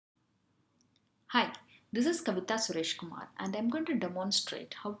Hi, this is Kavita Suresh Kumar and I'm going to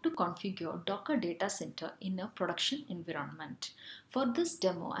demonstrate how to configure Docker Datacenter in a production environment. For this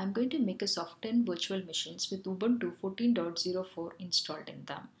demo, I'm going to make a of 10 virtual machines with Ubuntu 14.04 installed in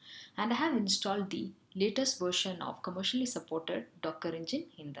them. And I have installed the latest version of commercially supported Docker engine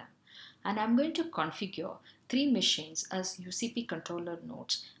in them. And I'm going to configure 3 machines as UCP controller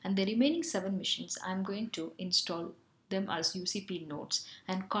nodes, and the remaining 7 machines I'm going to install them as UCP nodes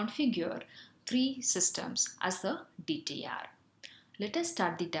and configure 3 systems as a DTR. Let us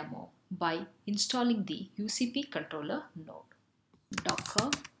start the demo by installing the UCP controller node.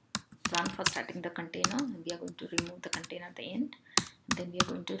 Docker run for starting the container, and we are going to remove the container at the end. And then we are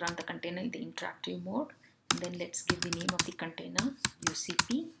going to run the container in the interactive mode. And then let's give the name of the container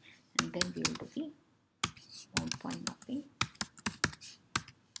UCP, and then we will do the mount point of the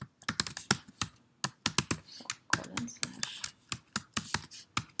colon slash.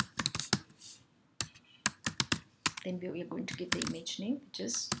 Then we are going to give the image name, which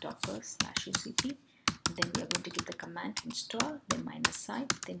is docker/UCP. Then we are going to give the command install, then -i.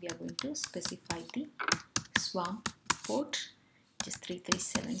 Then we are going to specify the swarm port, which is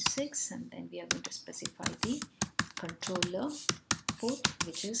 3376, and then we are going to specify the controller port,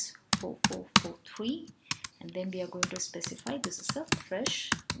 which is 4443, and then we are going to specify this is a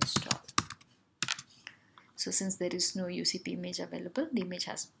fresh install. So since there is no UCP image available, the image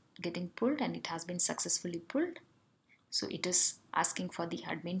has getting pulled and it has been successfully pulled. So it is asking for the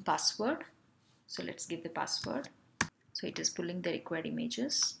admin password. So let's give the password. So it is pulling the required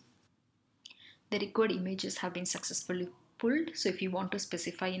images. The required images have been successfully pulled. So if you want to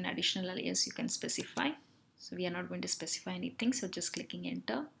specify an additional alias, you can specify. So we are not going to specify anything. So just clicking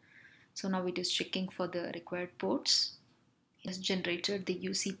enter. So now it is checking for the required ports. It has generated the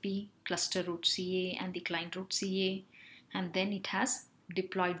UCP cluster root CA and the client root CA. And then it has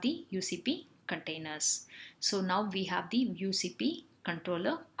deployed the UCP containers. So now we have the UCP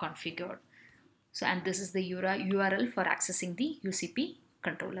controller configured. So and this is the URL for accessing the UCP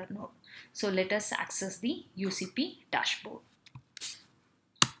controller node. So let us access the UCP dashboard.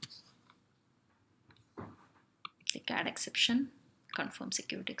 Click add exception, confirm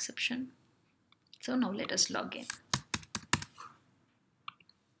security exception. So now let us log in.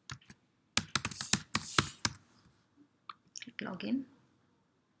 Click login.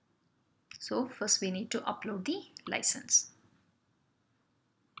 So first we need to upload the license.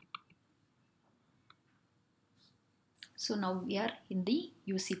 So now we are in the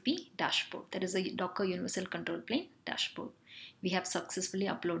UCP dashboard. That is a Docker Universal Control Plane dashboard. We have successfully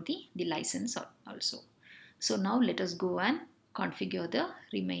uploaded the license also. So now let us go and configure the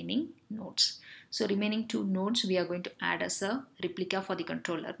remaining nodes. So remaining 2 nodes we are going to add as a replica for the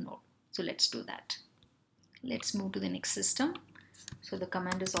controller node. So let's do that. Let's move to the next system. So the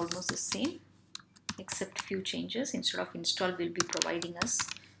command is almost the same, except few changes. Instead of install, we'll be providing us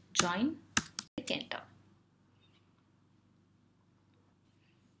join. Click enter.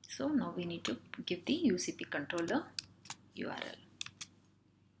 So now we need to give the UCP controller URL.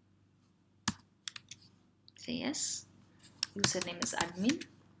 Say yes. Username is admin,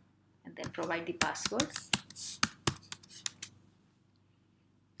 and then provide the password.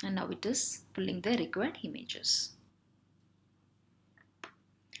 And now it is pulling the required images.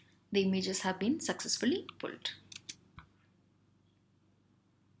 The images have been successfully pulled.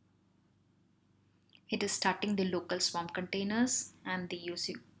 It is starting the local swarm containers and the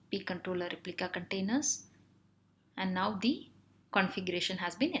UCP controller replica containers. And now the configuration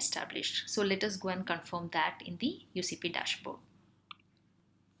has been established. So let us go and confirm that in the UCP dashboard.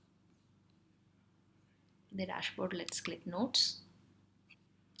 The dashboard, let's click nodes.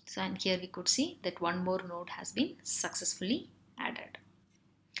 So and here we could see that one more node has been successfully added.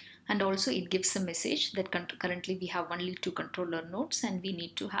 And also it gives a message that currently we have only 2 controller nodes and we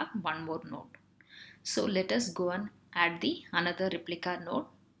need to have one more node. So let us go and add the another replica node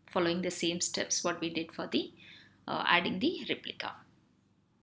following the same steps what we did for the adding the replica.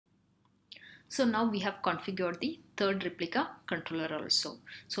 So now we have configured the 3rd replica controller also.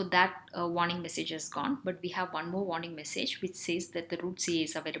 So that warning message is gone, but we have one more warning message which says that the root CA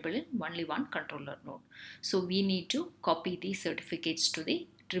is available in only one controller node. So we need to copy the certificates to the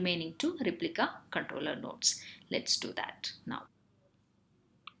remaining 2 replica controller nodes. Let's do that now.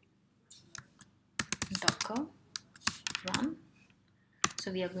 Docker run.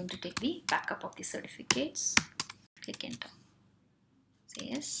 So we are going to take the backup of the certificates. Click enter. Say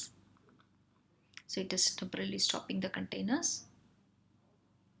yes. So it is temporarily stopping the containers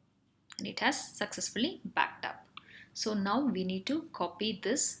and it has successfully backed up. So now we need to copy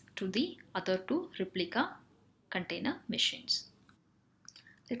this to the other 2 replica container machines.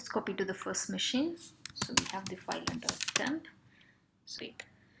 Let's copy to the first machine. So we have the file under temp. So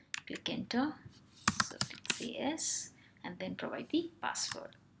click enter. So click say yes and then provide the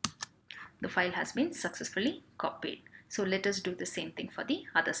password. The file has been successfully copied. So let us do the same thing for the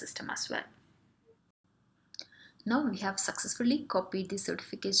other system as well. Now we have successfully copied the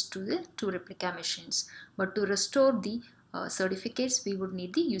certificates to the two replica machines. But to restore the certificates, we would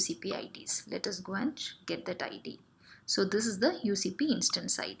need the UCP IDs. Let us go and get that ID. So this is the UCP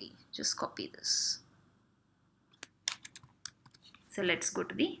instance ID. Just copy this. So let's go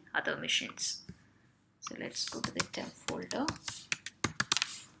to the other machines. So let's go to the temp folder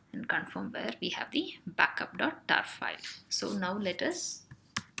and confirm where we have the backup.tar file. So now let us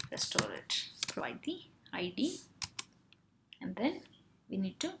restore it. Provide the ID and then we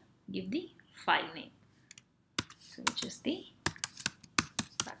need to give the file name. So which is the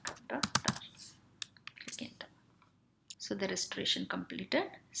backup.tar. Click enter. So the restoration completed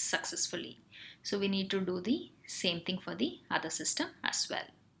successfully. So we need to do the same thing for the other system as well.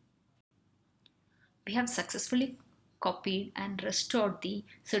 We have successfully copied and restored the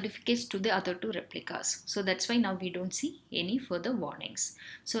certificates to the other two replicas. So that's why now we don't see any further warnings.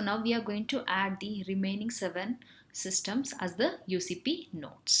 So now we are going to add the remaining 7 systems as the UCP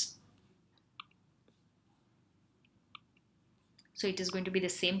nodes. So it is going to be the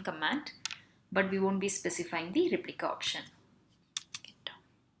same command, but we won't be specifying the replica option.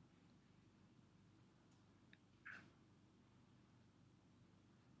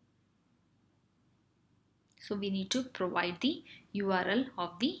 So we need to provide the URL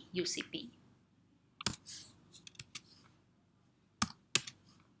of the UCP.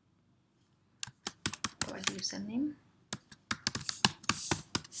 Provide the username,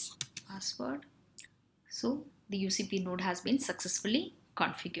 password. So the UCP node has been successfully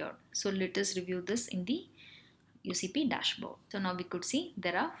configured. So let us review this in the UCP dashboard. So now we could see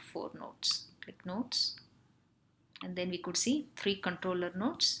there are 4 nodes. Click nodes and then we could see 3 controller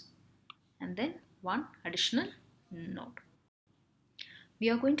nodes and then 1 additional node. We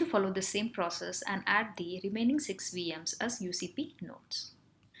are going to follow the same process and add the remaining 6 VMs as UCP nodes.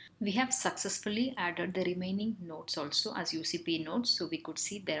 We have successfully added the remaining nodes also as UCP nodes. So we could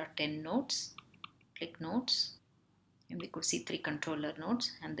see there are 10 nodes. Click nodes and we could see 3 controller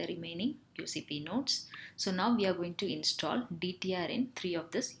nodes and the remaining UCP nodes. So now we are going to install DTR in 3 of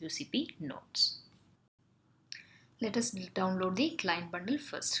these UCP nodes. Let us download the client bundle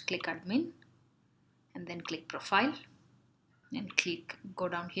first. Click admin and then click profile and go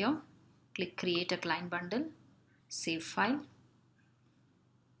down here, click create a client bundle, save file,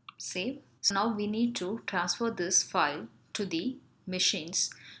 save. So now we need to transfer this file to the machines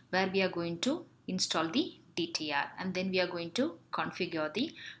where we are going to install the DTR and then we are going to configure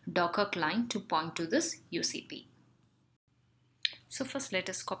the Docker client to point to this UCP. So first let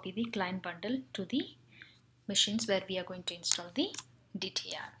us copy the client bundle to the machines where we are going to install the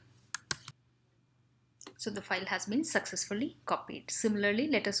DTR. So the file has been successfully copied. Similarly,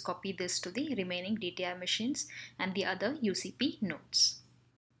 let us copy this to the remaining DTR machines and the other UCP nodes.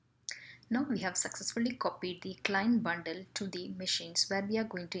 Now we have successfully copied the client bundle to the machines where we are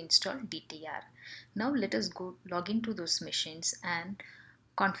going to install DTR. Now let us go log into those machines and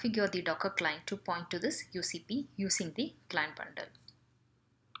configure the Docker client to point to this UCP using the client bundle.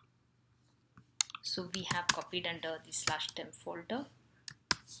 So we have copied under the /temp folder.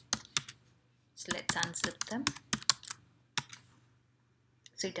 So let's unzip them.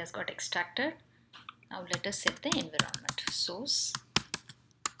 So it has got extracted. Now let us set the environment source.sh.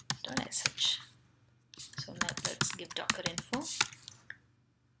 So now let's give docker info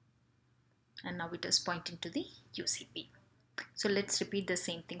and now it is pointing to the UCP. So let's repeat the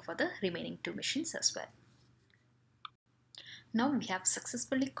same thing for the remaining 2 machines as well. Now we have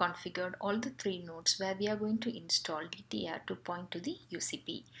successfully configured all the 3 nodes where we are going to install DTR to point to the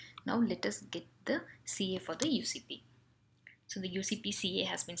UCP. Now let us get the CA for the UCP. So the UCP CA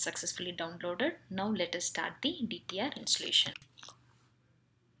has been successfully downloaded. Now let us start the DTR installation.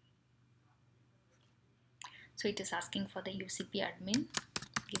 So it is asking for the UCP admin,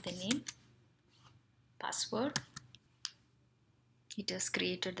 give the name, password. It has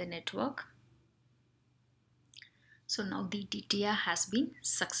created the network. So now the DTR has been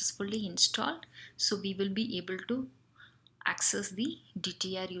successfully installed. So we will be able to access the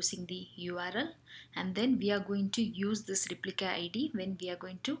DTR using the URL and then we are going to use this replica ID when we are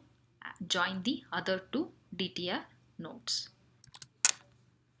going to join the other 2 DTR nodes.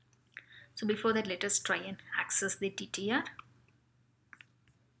 So before that, let us try and access the DTR.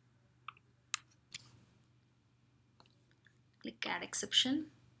 Click add exception,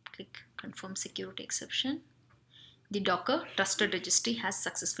 click confirm security exception. The Docker trusted registry has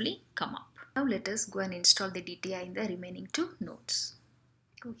successfully come up. Now let us go and install the DTI in the remaining 2 nodes.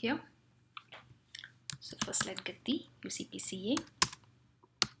 Go here. So first let's get the UCP CA.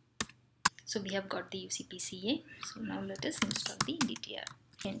 So we have got the UCP CA. So now let us install the DTR.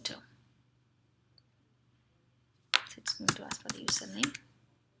 Enter. So it's going to ask for the username.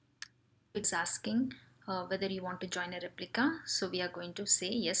 It's asking whether you want to join a replica. So we are going to say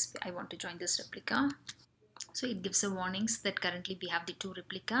yes, I want to join this replica. So it gives a warnings that currently we have the 2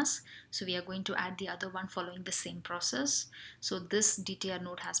 replicas. So we are going to add the other one following the same process. So this DTR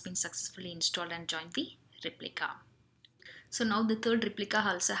node has been successfully installed and joined the replica. So now the 3rd replica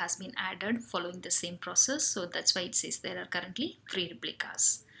also has been added following the same process. So that's why it says there are currently 3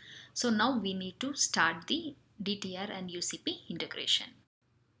 replicas. So now we need to start the DTR and UCP integration.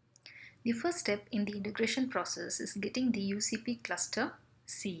 The first step in the integration process is getting the UCP cluster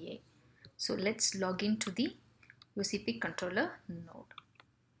CA. So let's log into the UCP controller node.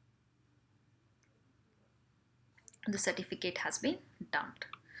 The certificate has been dumped.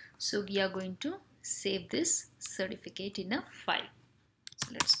 So we are going to save this certificate in a file.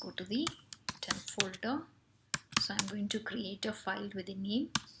 So let's go to the temp folder. So I'm going to create a file with the name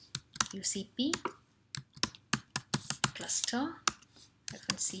UCP Cluster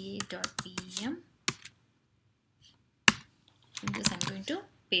ca.pem. In this I'm going to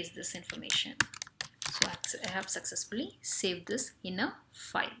paste this information. So I have successfully saved this in a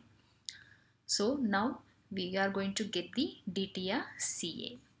file. So now we are going to get the DTR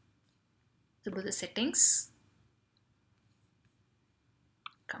CA. So go to the settings,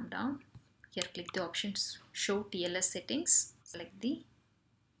 come down here, click the options show TLS settings, select the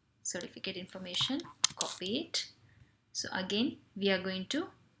certificate information, copy it. So again we are going to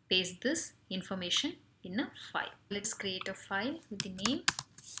paste this information in a file. Let's create a file with the name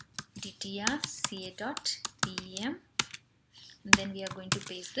dtrca.pem, and then we are going to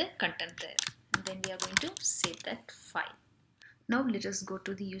paste the content there, and then we are going to save that file. Now let us go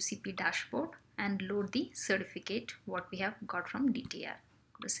to the UCP dashboard and load the certificate what we have got from DTR.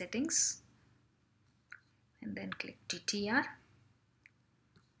 Go to settings and then click DTR,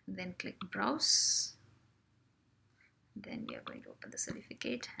 and then click browse. Then we are going to open the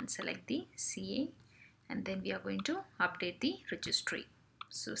certificate and select the CA, and then we are going to update the registry.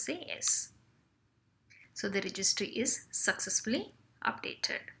 So say yes. So the registry is successfully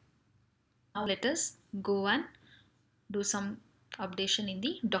updated. Now let us go and do some updation in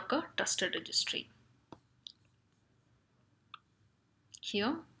the Docker trusted registry.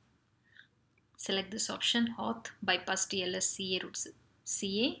 Here select this option auth bypass TLS CA root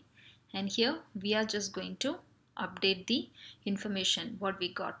CA, and here we are just going to update the information what we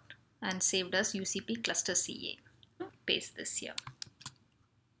got and saved as UCP cluster CA. Paste this here.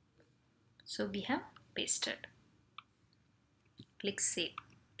 So we have pasted. Click save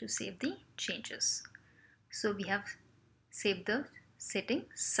to save the changes. So we have saved the setting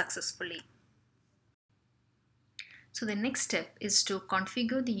successfully. So the next step is to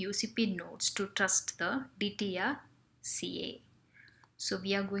configure the UCP nodes to trust the DTR CA. So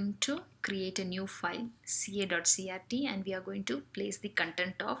we are going to create a new file ca.crt, and we are going to place the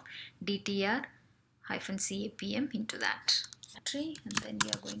content of DTR-CAPM into that. And then we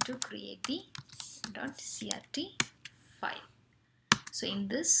are going to create the .crt file. So in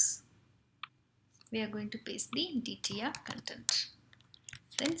this we are going to paste the DTR content.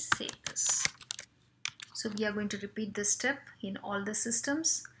 Then save this. So we are going to repeat this step in all the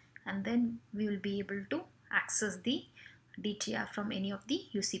systems, and then we will be able to access the DTR from any of the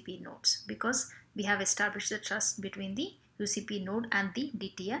UCP nodes, because we have established the trust between the UCP node and the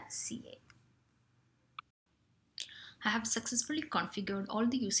DTR CA. I have successfully configured all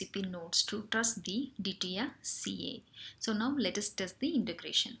the UCP nodes to trust the DTR CA. So now let us test the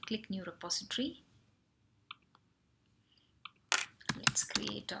integration. Click new repository. Let's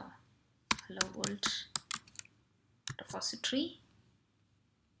create a hello world repository.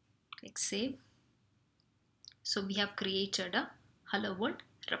 Click save. So we have created a hello world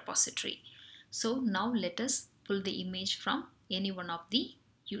repository. So now let us pull the image from any one of the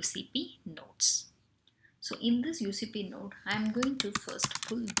UCP nodes. So in this UCP node, I am going to first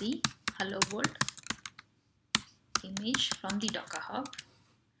pull the hello world image from the Docker Hub,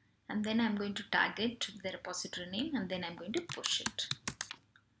 and then I am going to tag it to the repository name, and then I am going to push it.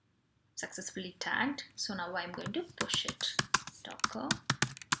 Successfully tagged. So now I am going to push it. Docker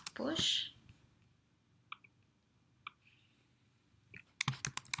push.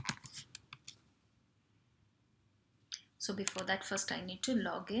 So before that, first I need to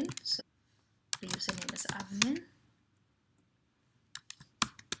log in. So the username is admin,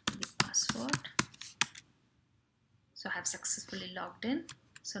 the password, have successfully logged in.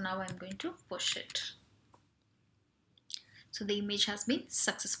 So now I'm going to push it. So the image has been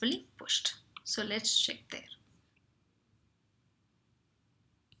successfully pushed. So let's check there.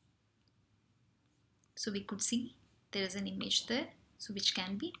 So we could see there is an image there, so which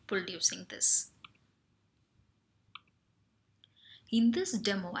can be pulled using this. In this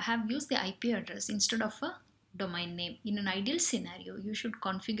demo, I have used the IP address instead of a domain name. In an ideal scenario, you should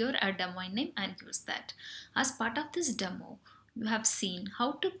configure a domain name and use that. As part of this demo, you have seen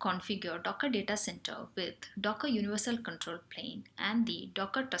how to configure Docker Datacenter with Docker Universal Control Plane and the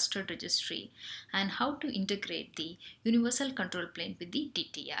Docker Trusted Registry, and how to integrate the Universal Control Plane with the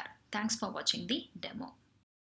DTR. Thanks for watching the demo.